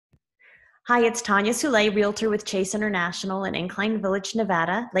Hi, it's Tanya Soule, Realtor with Chase International in Incline Village,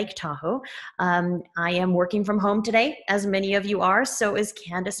 Nevada, Lake Tahoe. I am working from home today, as many of you are. So is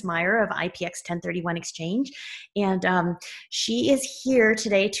Kandas Myer of IPX 1031 Exchange. And she is here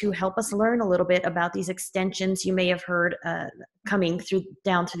today to help us learn a little bit about these extensions you may have heard coming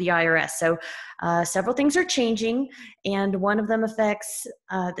down through the IRS. So several things are changing, and one of them affects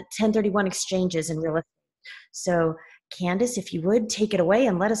the 1031 exchanges in real estate. So Kandas, if you would, take it away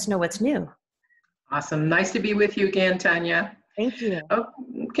and let us know what's new. Awesome. Nice to be with you again, Tanya. Thank you.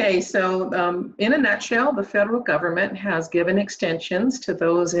 Okay, so in a nutshell, the federal government has given extensions to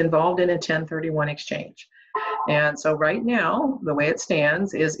those involved in a 1031 exchange. And so right now, the way it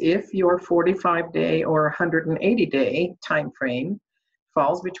stands is if your 45-day or 180-day time frame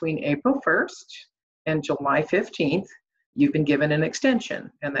falls between April 1st and July 15th, you've been given an extension,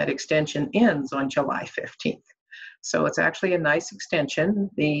 and that extension ends on July 15th. So it's actually a nice extension.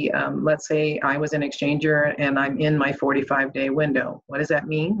 Let's say I was an exchanger and I'm in my 45-day window. What does that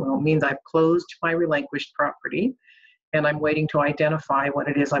mean? Well, it means I've closed my relinquished property and I'm waiting to identify what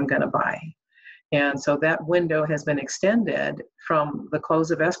it is I'm going to buy. And so that window has been extended from the close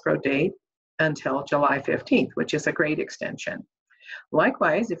of escrow date until July 15th, which is a great extension.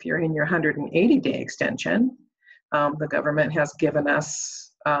 Likewise, if you're in your 180-day extension, the government has given us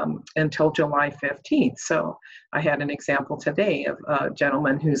until July 15th. So I had an example today of a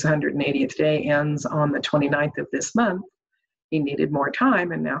gentleman whose 180th day ends on the 29th of this month. He needed more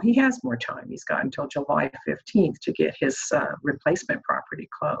time, and now he has more time. He's got until July 15th to get his replacement property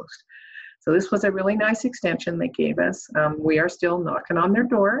closed. So this was a really nice extension they gave us. We are still knocking on their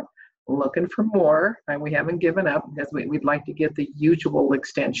door, looking for more, and we haven't given up because we'd like to get the usual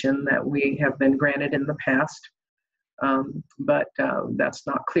extension that we have been granted in the past. But that's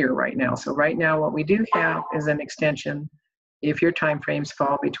not clear right now. So right now what we do have is an extension if your timeframes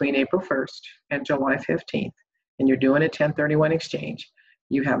fall between April 1st and July 15th, and you're doing a 1031 exchange,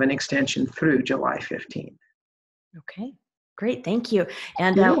 you have an extension through July 15th. Okay, great, thank you.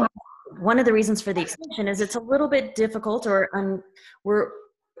 And one of the reasons for the extension is it's a little bit difficult, we're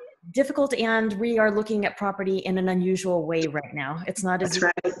difficult, and we are looking at property in an unusual way right now. It's not as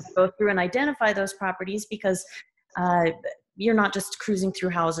easy to go through and identify those properties because you're not just cruising through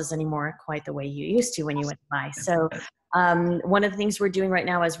houses anymore quite the way you used to when you went by. So one of the things we're doing right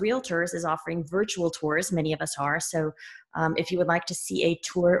now as realtors is offering virtual tours. Many of us are. So if you would like to see a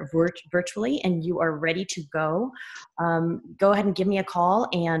tour virtually and you are ready to go ahead and give me a call,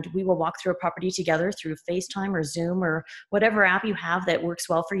 and we will walk through a property together through FaceTime or Zoom or whatever app you have that works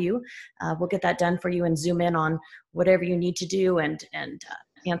well for you. We'll get that done for you and zoom in on whatever you need to do and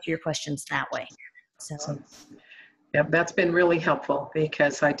answer your questions that way. So. Yeah, that's been really helpful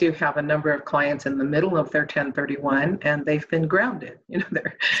because I do have a number of clients in the middle of their 1031 and they've been grounded.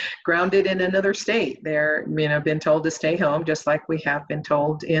 They're grounded in another state. They're, been told to stay home, just like we have been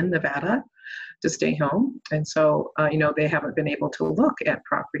told in Nevada to stay home. And so, they haven't been able to look at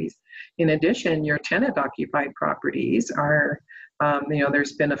properties. In addition, your tenant occupied properties are,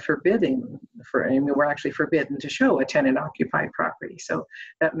 there's been a we're actually forbidden to show a tenant occupied property. So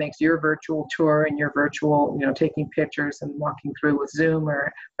that makes your virtual tour and your virtual, taking pictures and walking through with Zoom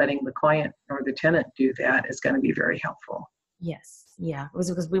or letting the client or the tenant do that is going to be very helpful. Yes. Yeah. It was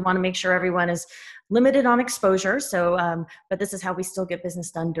because we want to make sure everyone is limited on exposure. So, but this is how we still get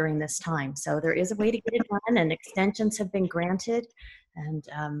business done during this time. So there is a way to get it done, and extensions have been granted.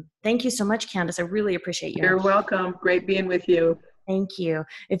 And thank you so much, Kandas. I really appreciate you. You're welcome. Great being with you. Thank you.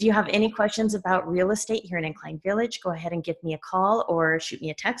 If you have any questions about real estate here in Incline Village, go ahead and give me a call or shoot me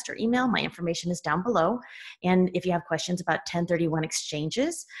a text or email. My information is down below. And if you have questions about 1031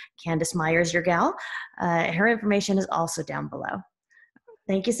 exchanges, Kandas Myer is your gal. Her information is also down below.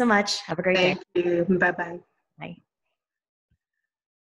 Thank you so much. Have a great day. Thank you. Bye-bye. Bye.